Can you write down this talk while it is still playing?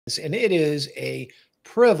And it is a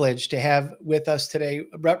privilege to have with us today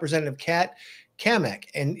Representative Cammack,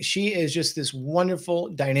 and she is just this wonderful,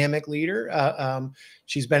 dynamic leader.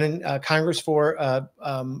 She's been in Congress for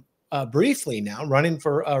briefly now, running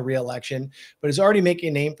for re-election, but is already making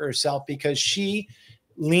a name for herself because she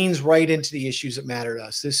leans right into the issues that matter to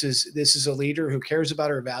us. This is a leader who cares about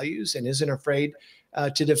her values and isn't afraid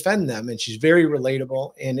to defend them, and she's very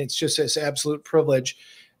relatable. And it's just this absolute privilege.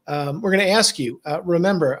 We're going to ask you,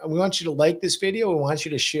 remember, we want you to like this video. We want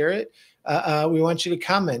you to share it. We want you to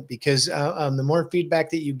comment because the more feedback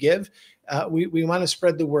that you give, we want to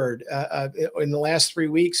spread the word. In the last 3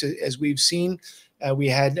 weeks, as we've seen, we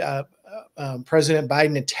had President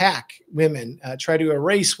Biden attack women, try to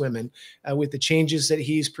erase women with the changes that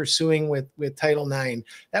he's pursuing with Title IX.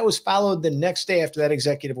 That was followed the next day after that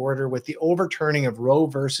executive order with the overturning of Roe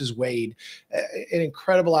versus Wade, an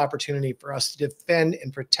incredible opportunity for us to defend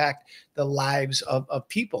and protect the lives of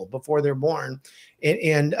people before they're born.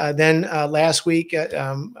 And then last week,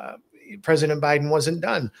 President Biden wasn't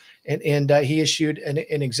done, and he issued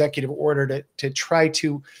an executive order to try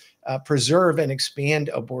to preserve and expand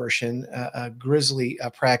abortion, a grisly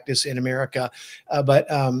practice in America. But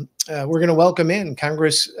we're going to welcome in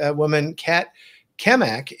Congresswoman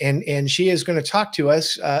Cammack, and she is going to talk to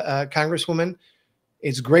us. Congresswoman,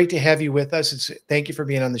 it's great to have you with us. Thank you for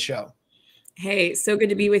being on the show. Hey, so good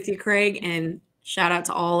to be with you, Craig, and shout out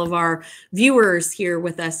to all of our viewers here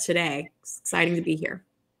with us today. It's exciting to be here.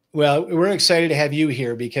 Well, we're excited to have you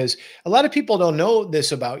here because a lot of people don't know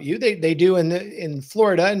this about you. They do in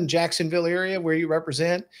Florida, in Jacksonville area where you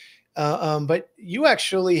represent, but you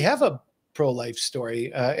actually have a pro-life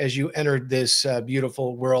story as you entered this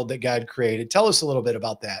beautiful world that God created. Tell us a little bit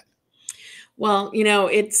about that. Well, you know,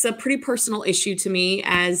 it's a pretty personal issue to me,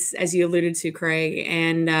 as you alluded to, Craig,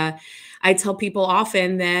 and I tell people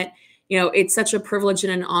often that, you know, it's such a privilege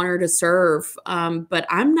and an honor to serve, but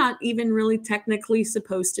I'm not even really technically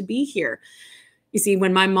supposed to be here. You see,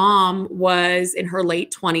 when my mom was in her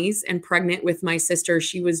late 20s and pregnant with my sister,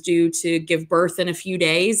 she was due to give birth in a few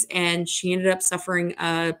days, and she ended up suffering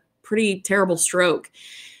a pretty terrible stroke.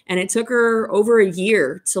 And it took her over a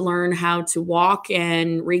year to learn how to walk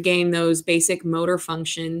and regain those basic motor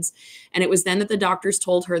functions. And it was then that the doctors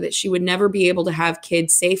told her that she would never be able to have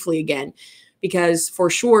kids safely again, because for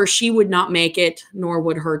sure she would not make it, nor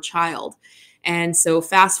would her child. And so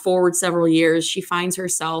fast forward several years, she finds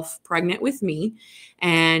herself pregnant with me,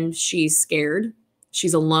 and she's scared.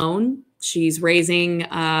 She's alone. She's raising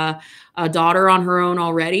a daughter on her own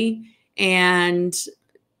already. And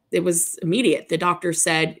it was immediate. The doctor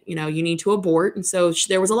said, you know, you need to abort. And so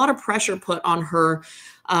there was a lot of pressure put on her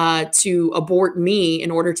to abort me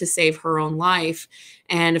in order to save her own life.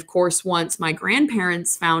 And of course, once my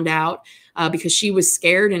grandparents found out, because she was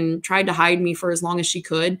scared and tried to hide me for as long as she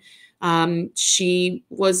could, she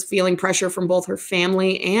was feeling pressure from both her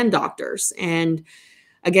family and doctors. And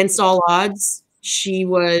against all odds, she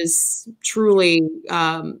was truly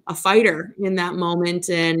a fighter in that moment.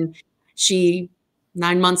 And she,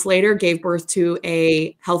 9 months later, gave birth to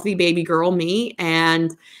a healthy baby girl, me.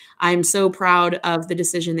 And I'm so proud of the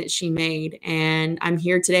decision that she made. And I'm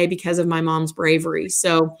here today because of my mom's bravery.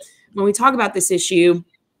 So when we talk about this issue,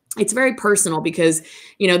 it's very personal because,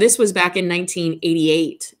 you know, this was back in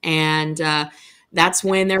 1988. And that's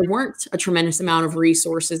when there weren't a tremendous amount of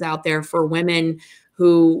resources out there for women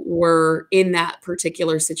who were in that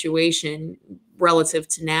particular situation relative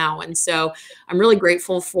to now. And so I'm really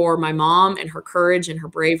grateful for my mom and her courage and her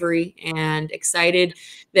bravery, and excited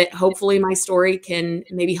that hopefully my story can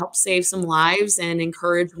maybe help save some lives and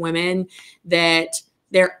encourage women that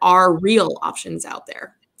there are real options out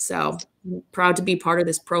there. So I'm proud to be part of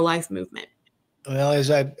this pro-life movement. Well, as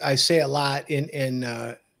I say a lot in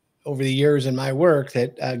over the years in my work,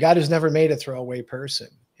 that God has never made a throwaway person.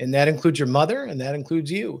 And that includes your mother, and that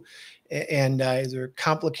includes you. And there are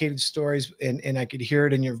complicated stories, and I could hear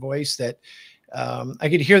it in your voice that I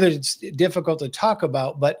could hear that it's difficult to talk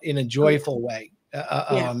about, but in a joyful way. You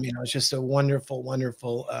know, it's just a wonderful,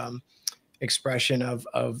 wonderful expression of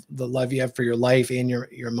the love you have for your life and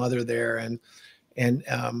your mother there, and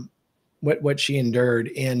what she endured.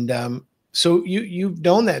 And so you've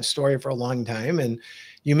known that story for a long time, and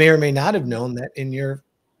you may or may not have known that in your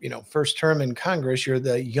first term in Congress, you're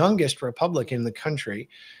the youngest Republican in the country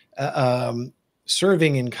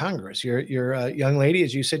serving in Congress. You're a young lady,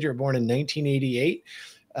 as you said, you were born in 1988,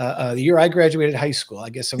 the year I graduated high school. I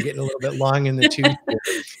guess I'm getting a little bit long in the tooth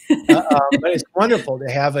here. But it's wonderful to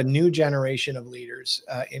have a new generation of leaders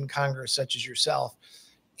in Congress, such as yourself.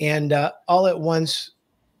 And all at once,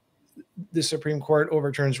 the Supreme Court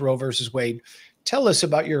overturns Roe versus Wade. tell us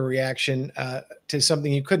about your reaction to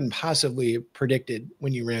something you couldn't possibly have predicted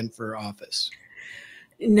when you ran for office.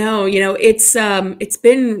 No, it's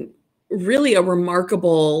been really a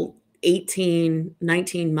remarkable 18,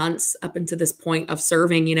 19 months up until this point of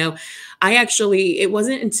serving. It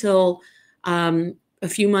wasn't until a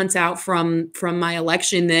few months out from my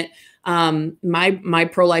election that my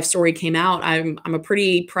pro-life story came out. I'm a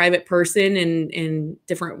pretty private person in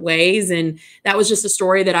different ways, and that was just a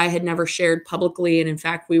story that I had never shared publicly. And in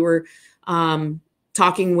fact, we were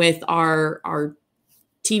talking with our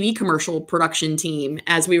TV commercial production team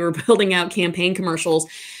as we were building out campaign commercials.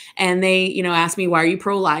 And they, asked me, why are you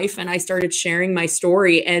pro-life? And I started sharing my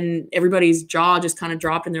story, and everybody's jaw just kind of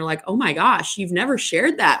dropped, and they're like, oh my gosh, you've never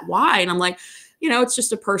shared that. Why? And I'm like, it's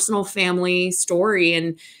just a personal family story.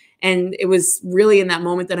 And it was really in that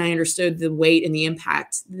moment that I understood the weight and the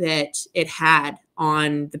impact that it had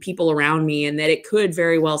on the people around me, and that it could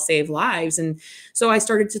very well save lives. And so I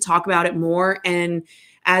started to talk about it more. And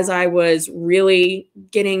as I was really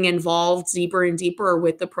getting involved deeper and deeper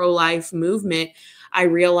with the pro-life movement, I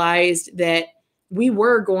realized that we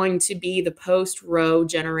were going to be the post-Roe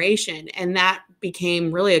generation. And that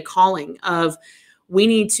became really a calling of, we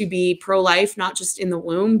need to be pro-life, not just in the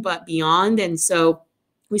womb, but beyond. And so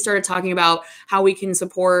we started talking about how we can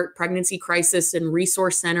support pregnancy crisis and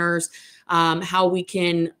resource centers, how we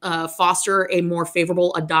can foster a more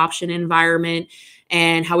favorable adoption environment,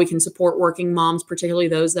 and how we can support working moms, particularly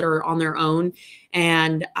those that are on their own.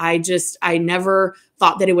 And I never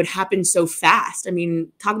thought that it would happen so fast. I mean,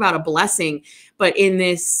 talk about a blessing, but in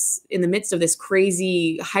the midst of this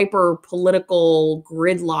crazy hyper political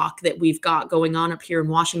gridlock that we've got going on up here in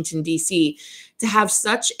Washington, D.C., to have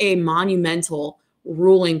such a monumental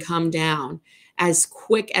ruling come down as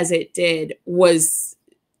quick as it did was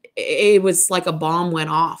like a bomb went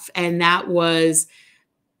off. And it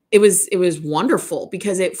was wonderful,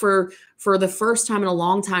 because for the first time in a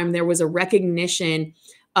long time, there was a recognition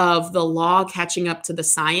of the law catching up to the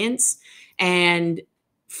science, and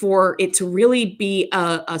for it to really be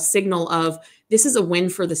a signal of, this is a win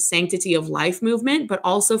for the sanctity of life movement, but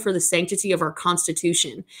also for the sanctity of our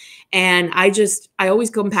Constitution. And I always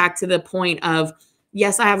come back to the point of,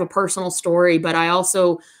 yes, I have a personal story, but I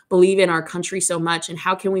also believe in our country so much. And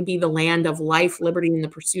how can we be the land of life, liberty, and the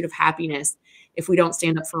pursuit of happiness if we don't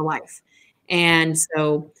stand up for life? And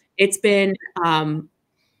so it's been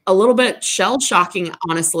a little bit shell shocking,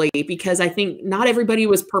 honestly, because I think not everybody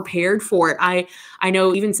was prepared for it. I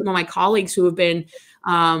know even some of my colleagues who have been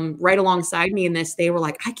right alongside me in this, they were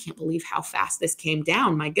like, I can't believe how fast this came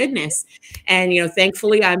down. My goodness. And,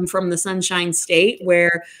 thankfully I'm from the Sunshine State,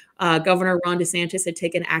 where Governor Ron DeSantis had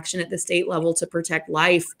taken action at the state level to protect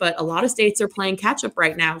life, but a lot of states are playing catch up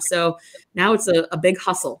right now. So now it's a big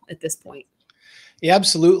hustle at this point. Yeah,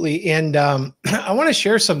 absolutely. And I want to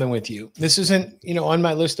share something with you. This isn't, on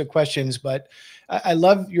my list of questions, but I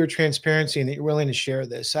love your transparency and that you're willing to share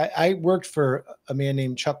this. I worked for a man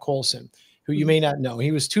named Chuck Colson, who you may not know.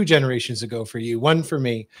 He was 2 generations ago for you, 1 for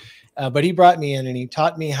me. But he brought me in and he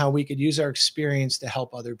taught me how we could use our experience to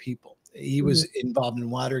help other people. He was involved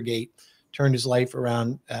in Watergate, turned his life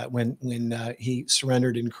around when he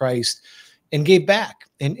surrendered in Christ and gave back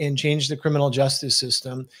and changed the criminal justice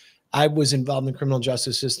system. I was involved in the criminal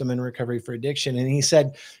justice system and recovery for addiction. And he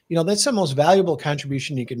said, that's the most valuable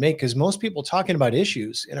contribution you could make, because most people talking about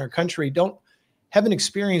issues in our country haven't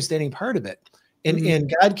experienced any part of it.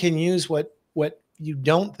 And God can use what you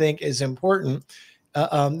don't think is important.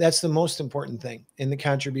 That's the most important thing in the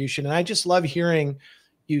contribution. And I just love hearing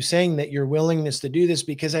you saying that your willingness to do this,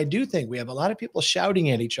 because I do think we have a lot of people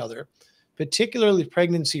shouting at each other, particularly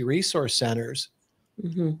pregnancy resource centers,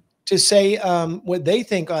 to say what they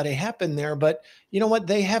think ought to happen there. But you know what?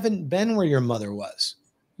 They haven't been where your mother was.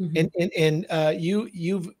 And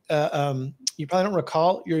you probably don't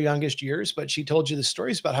recall your youngest years, but she told you the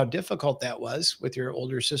stories about how difficult that was with your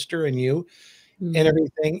older sister and you and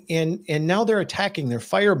everything. And now they're attacking, they're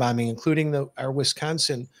firebombing, including our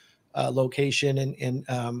Wisconsin location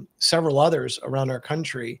and several others around our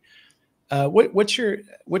country. What's your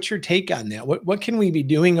take on that? What can we be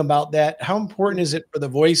doing about that? How important is it for the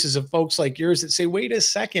voices of folks like yours that say, wait a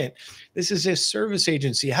second, this is a service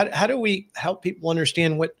agency? How do we help people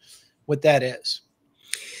understand what that is?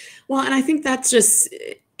 Well, and I think that's just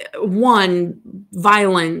one,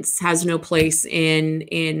 violence has no place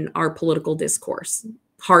in our political discourse.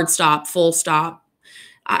 Hard stop, full stop.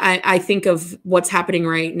 I think of what's happening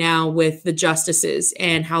right now with the justices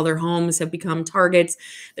and how their homes have become targets.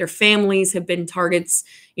 Their families have been targets.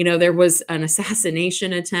 There was an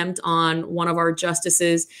assassination attempt on one of our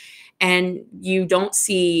justices. And you don't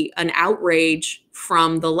see an outrage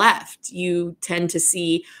from the left. You tend to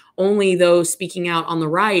see only those speaking out on the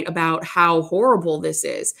right about how horrible this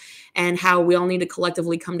is and how we all need to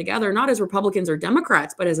collectively come together, not as Republicans or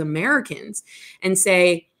Democrats, but as Americans, and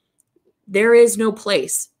say, there is no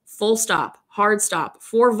place, full stop, hard stop,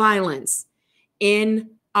 for violence in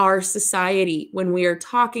our society when we are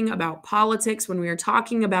talking about politics, when we are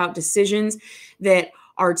talking about decisions that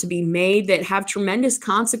are to be made that have tremendous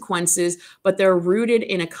consequences, but they're rooted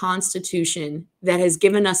in a constitution that has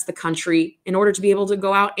given us the country in order to be able to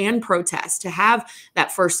go out and protest, to have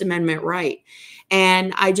that First Amendment right.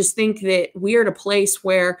 And I just think that we are at a place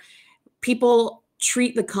where people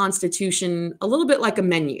treat the Constitution a little bit like a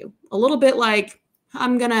menu, a little bit like,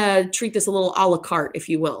 I'm going to treat this a little a la carte, if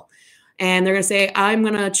you will. And they're going to say, I'm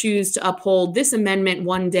going to choose to uphold this amendment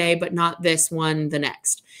one day, but not this one the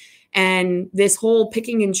next. And this whole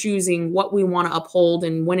picking and choosing what we want to uphold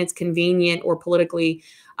and when it's convenient or politically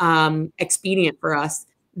expedient for us,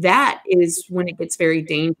 that is when it gets very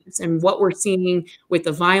dangerous. And what we're seeing with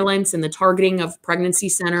the violence and the targeting of pregnancy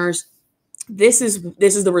centers, this is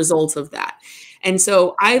the result of that. And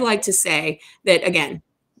so I like to say that, again,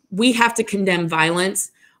 we have to condemn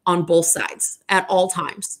violence on both sides at all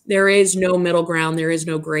times. There is no middle ground. There is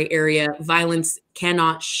no gray area. Violence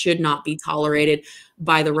cannot, should not be tolerated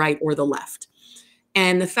by the right or the left.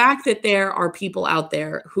 And the fact that there are people out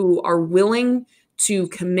there who are willing to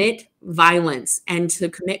commit violence and to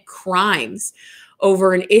commit crimes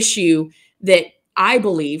over an issue that I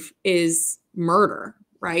believe is murder,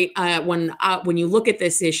 right? When you look at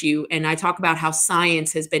this issue, and I talk about how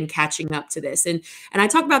science has been catching up to this, and I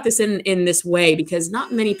talk about this in this way because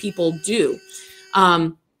not many people do.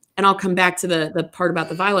 And I'll come back to the part about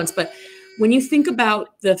the violence. But when you think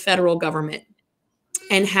about the federal government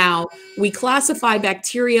and how we classify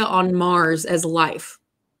bacteria on Mars as life,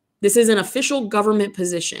 this is an official government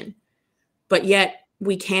position, but yet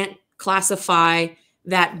we can't classify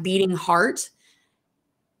that beating heart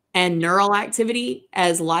and neural activity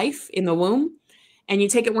as life in the womb. And you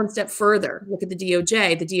take it one step further. Look at the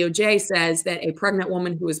DOJ. The DOJ says that a pregnant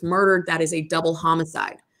woman who is murdered, that is a double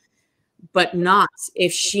homicide, but not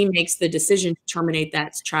if she makes the decision to terminate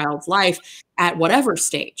that child's life at whatever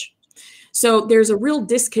stage. So there's a real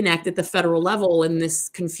disconnect at the federal level in this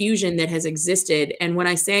confusion that has existed. And when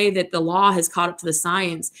I say that the law has caught up to the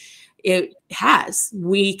science, it has.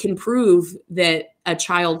 We can prove that a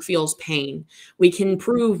child feels pain. We can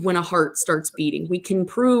prove when a heart starts beating. We can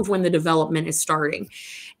prove when the development is starting.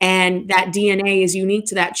 And that DNA is unique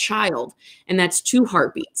to that child. And that's 2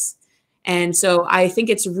 heartbeats. And so I think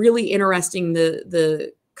it's really interesting,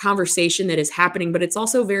 the conversation that is happening, but it's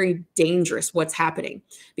also very dangerous what's happening,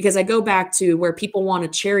 because I go back to where people want to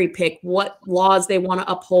cherry pick what laws they want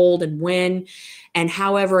to uphold and when, and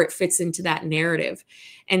however it fits into that narrative.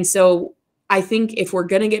 And so I think if we're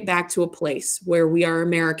going to get back to a place where we are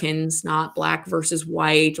Americans, not black versus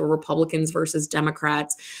white or Republicans versus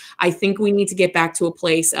Democrats, I think we need to get back to a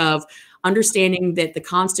place of understanding that the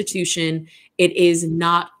Constitution, it is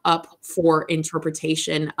not up for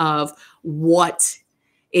interpretation of what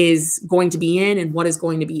is going to be in and what is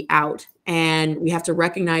going to be out. And we have to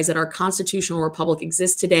recognize that our constitutional republic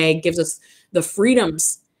exists today, gives us the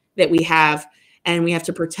freedoms that we have, and we have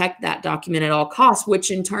to protect that document at all costs,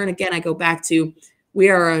 which in turn, again, I go back to, we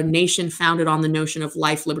are a nation founded on the notion of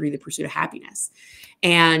life, liberty, the pursuit of happiness.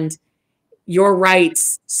 And your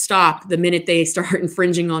rights stop the minute they start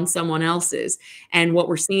infringing on someone else's. And what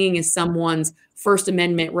we're seeing is someone's First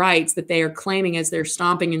Amendment rights that they are claiming as they're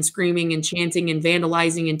stomping and screaming and chanting and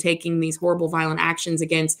vandalizing and taking these horrible, violent actions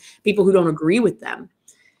against people who don't agree with them.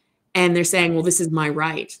 And they're saying, well, this is my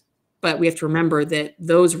right. But we have to remember that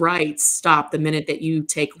those rights stop the minute that you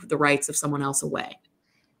take the rights of someone else away.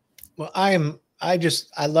 Well, I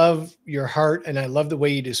love your heart, and I love the way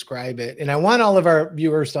you describe it. And I want all of our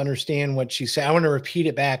viewers to understand what she said. I want to repeat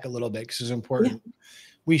it back a little bit because it's important. Yeah.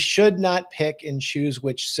 We should not pick and choose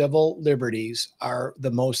which civil liberties are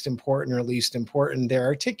the most important or least important. They're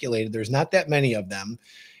articulated. There's not that many of them.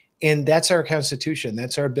 And that's our Constitution.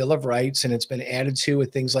 That's our Bill of Rights. And it's been added to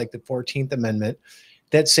with things like the 14th Amendment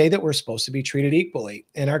that say that we're supposed to be treated equally.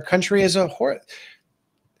 And our country is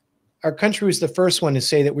our country was the first one to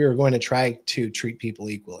say that we were going to try to treat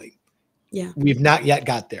people equally. Yeah. We've not yet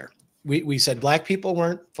got there. We said black people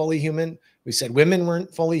weren't fully human. We said women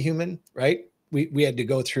weren't fully human, right? We had to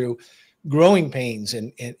go through growing pains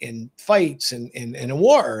and fights and a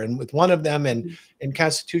war, and with one of them and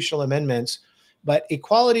constitutional amendments. But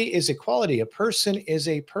equality is equality. A person is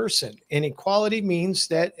a person. And equality means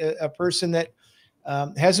that a person that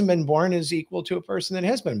hasn't been born is equal to a person that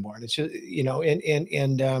has been born. It's just,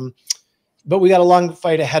 but we got a long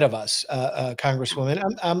fight ahead of us, Congresswoman.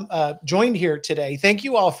 I'm joined here today. Thank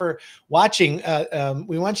you all for watching.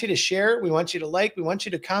 We want you to share. We want you to like. We want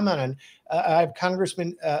you to comment on. I have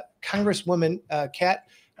Congresswoman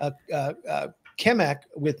Cammack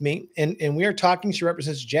with me, and we are talking. She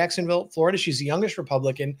represents Jacksonville, Florida. She's the youngest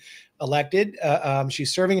Republican elected.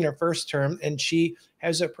 She's serving in her first term, and she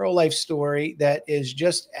has a pro-life story that is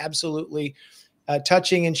just absolutely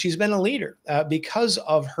touching. And she's been a leader because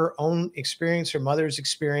of her own experience, her mother's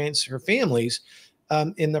experience, her family's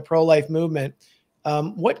in the pro-life movement.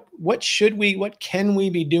 What can we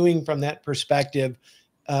be doing from that perspective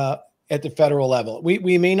at the federal level?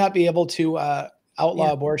 We may not be able to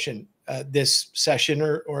outlaw abortion this session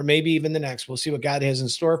or maybe even the next. We'll see what God has in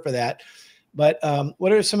store for that. But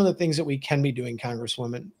what are some of the things that we can be doing,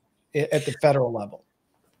 Congresswoman, at the federal level?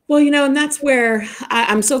 Well, and that's where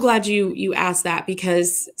I'm so glad you asked that,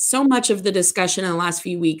 because so much of the discussion in the last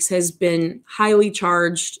few weeks has been highly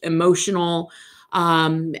charged, emotional.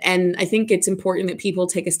 And I think it's important that people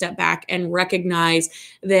take a step back and recognize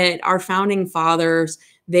that our founding fathers,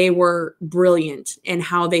 they were brilliant in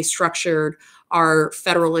how they structured our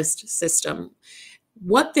federalist system.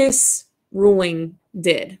 What this ruling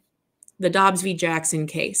did, the Dobbs v. Jackson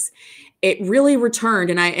case, it really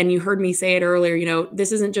returned, and you heard me say it earlier,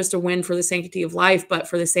 this isn't just a win for the sanctity of life, but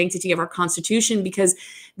for the sanctity of our Constitution, because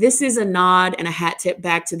this is a nod and a hat tip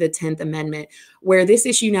back to the 10th Amendment, where this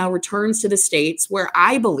issue now returns to the states, where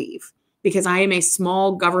I believe, because I am a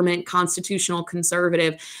small government constitutional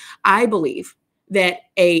conservative, I believe that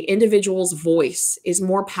a individual's voice is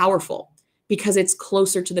more powerful because it's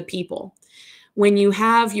closer to the people. When you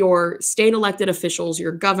have your state elected officials,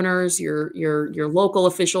 your governors, your local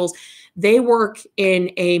officials, they work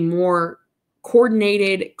in a more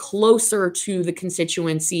coordinated, closer to the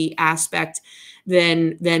constituency aspect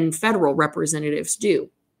than federal representatives do.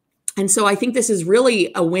 And so I think this is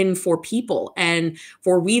really a win for people and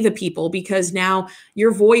for we the people, because now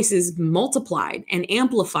your voice is multiplied and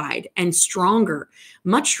amplified and stronger,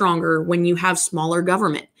 much stronger when you have smaller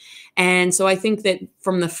government. And so I think that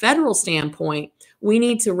from the federal standpoint, we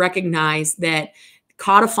need to recognize that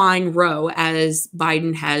codifying Roe, as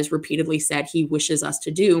Biden has repeatedly said he wishes us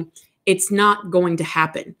to do, it's not going to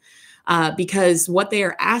happen. Because what they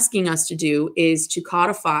are asking us to do is to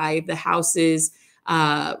codify the House's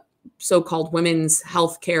so-called Women's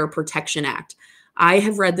Health Care Protection Act. I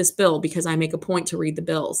have read this bill because I make a point to read the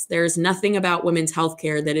bills. There's nothing about women's health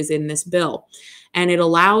care that is in this bill. And it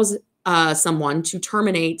allows someone to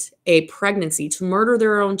terminate a pregnancy, to murder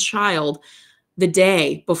their own child the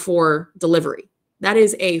day before delivery. That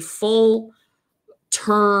is a full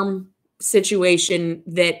term situation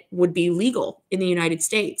that would be legal in the United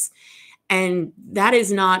States. And that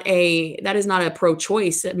is not a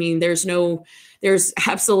pro-choice. I mean, there's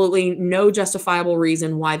absolutely no justifiable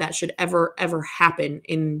reason why that should ever happen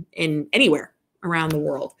in anywhere around the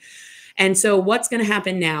world. And so what's going to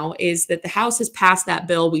happen now is that the House has passed that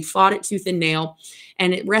bill. We fought it tooth and nail,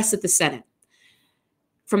 and it rests at the Senate.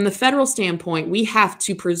 From the federal standpoint, we have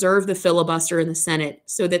to preserve the filibuster in the Senate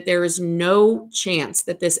so that there is no chance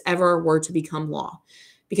that this ever were to become law.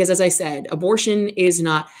 Because as I said, abortion is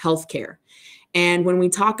not health care. And when we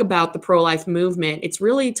talk about the pro-life movement, it's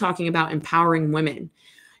really talking about empowering women.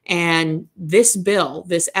 And this bill,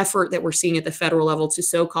 this effort that we're seeing at the federal level to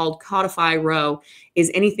so-called codify Roe, is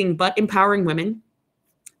anything but empowering women.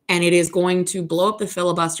 And it is going to blow up the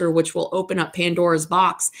filibuster, which will open up Pandora's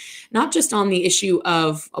box, not just on the issue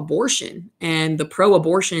of abortion and the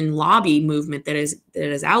pro-abortion lobby movement that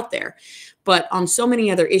is out there, but on so many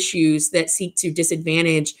other issues that seek to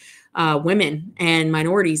disadvantage women and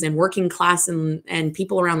minorities and working class and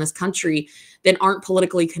people around this country that aren't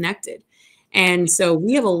politically connected. And so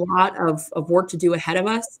we have a lot of work to do ahead of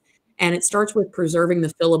us. And it starts with preserving the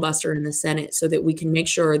filibuster in the Senate so that we can make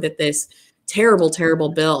sure that this terrible, terrible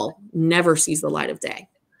bill never sees the light of day.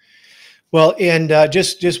 Well, and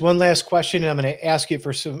just one last question. I'm going to ask you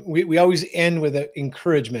for some, we always end with an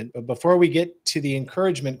encouragement, but before we get to the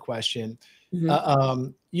encouragement question,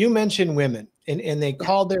 you mentioned women and they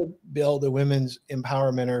called their bill the Women's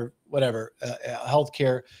Empowerment or whatever,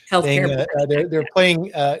 healthcare thing. They're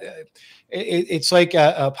playing, it's like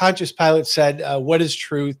Pontius Pilate said, what is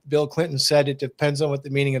truth? Bill Clinton said, it depends on what the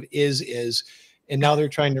meaning of is. And now they're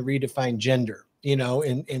trying to redefine gender,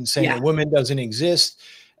 and saying a woman doesn't exist,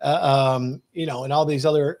 and all these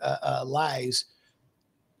other lies,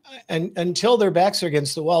 and until their backs are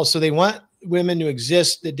against the wall. So they want women to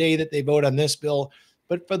exist the day that they vote on this bill.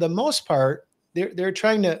 But for the most part, they're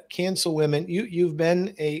trying to cancel women. You've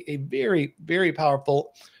been a very, very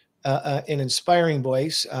powerful and inspiring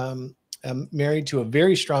voice. married to a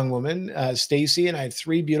very strong woman, Stacy, and I have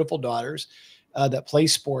 3 beautiful daughters that play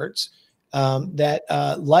sports. That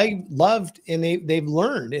loved, and they've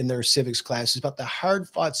learned in their civics classes about the hard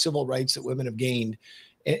fought civil rights that women have gained,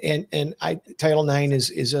 and Title IX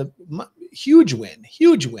is a huge win,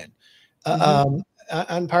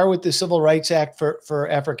 on par with the Civil Rights Act for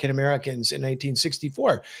African Americans in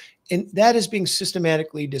 1964, and that is being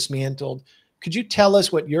systematically dismantled. Could you tell us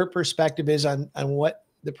what your perspective is on what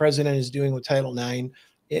the president is doing with Title IX?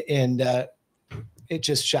 And it's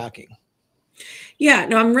just shocking. Yeah,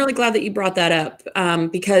 no, I'm really glad that you brought that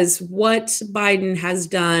up, because what Biden has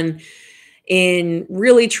done in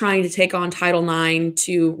really trying to take on Title IX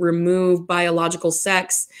to remove biological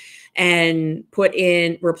sex and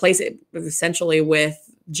replace it essentially with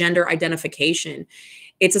gender identification,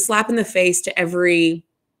 it's a slap in the face to every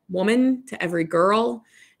woman, to every girl,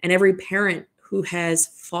 and every parent who has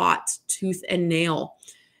fought tooth and nail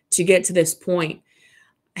to get to this point.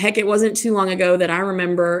 Heck, it wasn't too long ago that I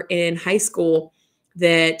remember in high school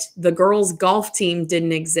that the girls' golf team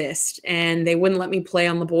didn't exist and they wouldn't let me play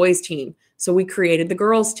on the boys' team. So we created the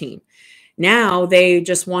girls' team. Now they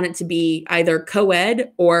just want it to be either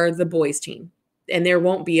co-ed or the boys' team, and there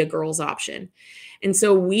won't be a girls' option. And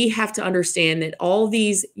so we have to understand that all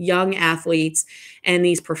these young athletes and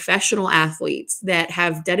these professional athletes that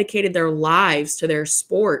have dedicated their lives to their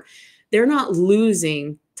sport, they're not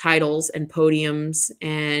losing titles and podiums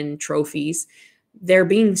and trophies. They're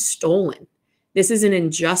being stolen. This is an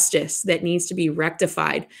injustice that needs to be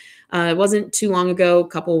rectified. It wasn't too long ago, a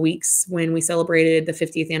couple of weeks, when we celebrated the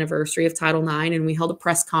 50th anniversary of Title IX, and we held a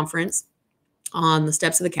press conference on the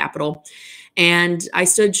steps of the Capitol. And I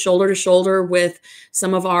stood shoulder to shoulder with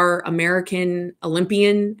some of our American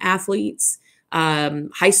Olympian athletes,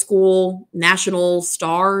 high school national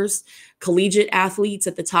stars, collegiate athletes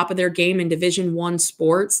at the top of their game in Division I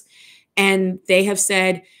sports. And they have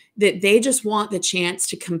said that they just want the chance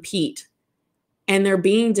to compete. And they're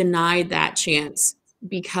being denied that chance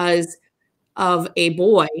because of a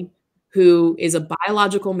boy who is a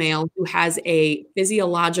biological male who has a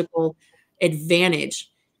physiological advantage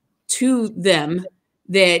to them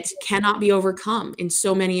that cannot be overcome in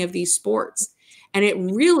so many of these sports. And it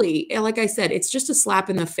really, like I said, it's just a slap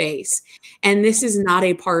in the face. And this is not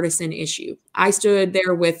a partisan issue. I stood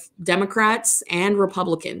there with Democrats and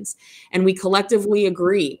Republicans, and we collectively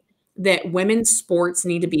agree that women's sports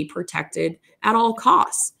need to be protected at all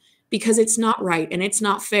costs, because it's not right and it's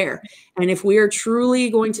not fair. And if we are truly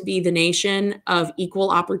going to be the nation of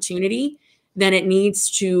equal opportunity, then it needs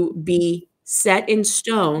to be set in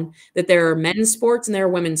stone that there are men's sports and there are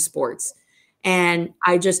women's sports. And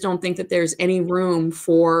I just don't think that there's any room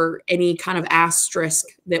for any kind of asterisk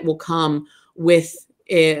that will come with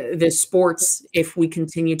the sports if we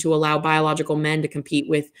continue to allow biological men to compete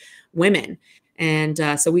with women. And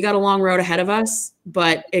so we got a long road ahead of us,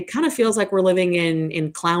 but it kind of feels like we're living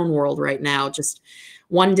in clown world right now. Just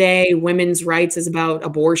one day, women's rights is about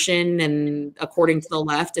abortion and according to the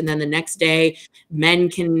left. And then the next day, men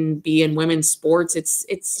can be in women's sports.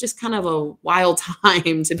 It's just kind of a wild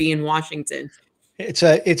time to be in Washington. It's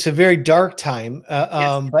a very dark time.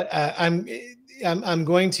 Yes. But I'm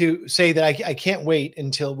going to say that I can't wait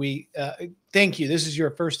until we thank you. This is your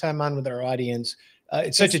first time on with our audience.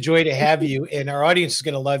 It's such a joy to have you, and our audience is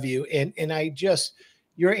going to love you. And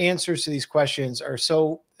your answers to these questions are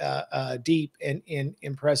so deep and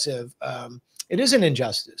impressive. It is an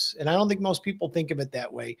injustice, and I don't think most people think of it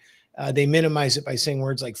that way. They minimize it by saying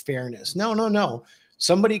words like fairness. No.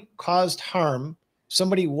 Somebody caused harm.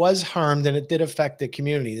 Somebody was harmed, and it did affect the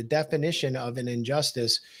community. The definition of an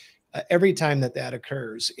injustice every time that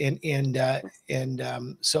occurs.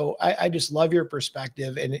 So I just love your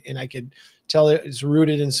perspective, and I could tell it's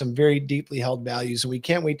rooted in some very deeply held values, and we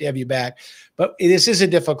can't wait to have you back. But this is a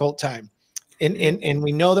difficult time, and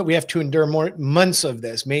we know that we have to endure more months of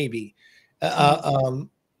this, maybe.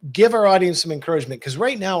 Give our audience some encouragement, because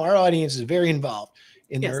right now our audience is very involved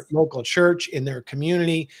in their local church, in their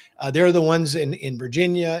community. They're the ones in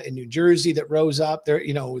Virginia, in New Jersey that rose up. They're,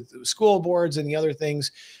 with the school boards and the other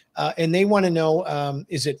things. And they want to know,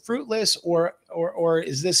 is it fruitless or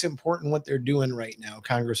is this important what they're doing right now,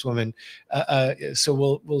 Congresswoman?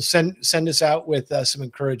 So we'll send us out with some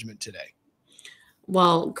encouragement today.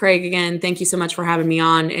 Well, Craig, again, thank you so much for having me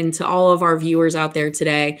on. And to all of our viewers out there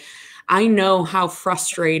today, I know how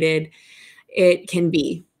frustrated it can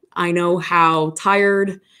be. I know how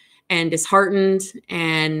tired and disheartened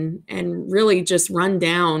and really just run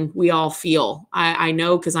down we all feel. I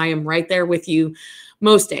know, because I am right there with you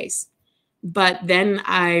most days. But then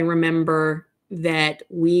I remember that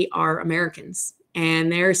we are Americans,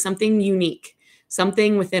 and there's something unique,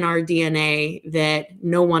 something within our DNA that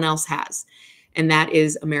no one else has, and that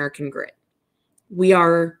is American grit. We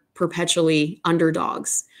are perpetually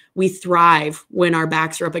underdogs. We thrive when our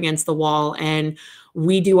backs are up against the wall, and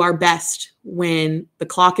we do our best when the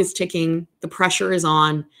clock is ticking, the pressure is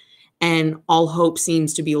on, and all hope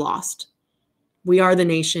seems to be lost. We are the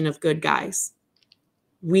nation of good guys.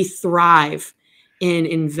 We thrive in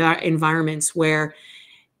environments where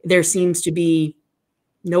there seems to be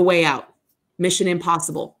no way out. Mission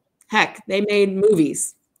impossible. Heck, they made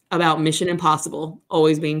movies about Mission Impossible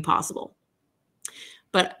always being possible.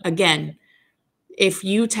 But again, if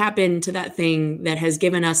you tap into that thing that has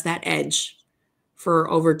given us that edge for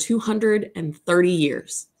over 230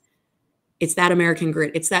 years, it's that American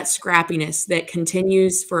grit. It's that scrappiness that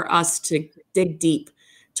continues for us to dig deep,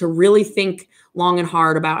 to really think long and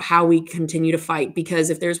hard about how we continue to fight.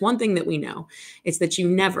 Because if there's one thing that we know, it's that you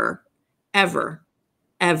never, ever,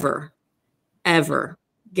 ever, ever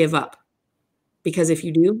give up. Because if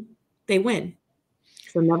you do, they win.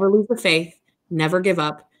 So never lose the faith, never give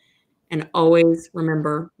up, and always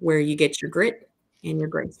remember where you get your grit and your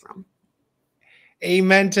grace from.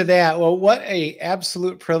 Amen to that. Well, what a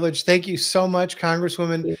absolute privilege. Thank you so much,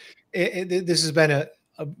 Congresswoman. This has been a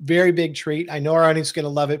very big treat. I know our audience is going to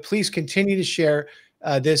love it. Please continue to share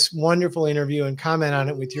this wonderful interview and comment on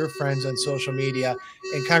it with your friends on social media.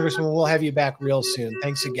 And Congresswoman, we'll have you back real soon.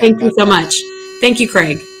 Thanks again. Thank you so much. Thank you,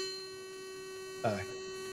 Craig.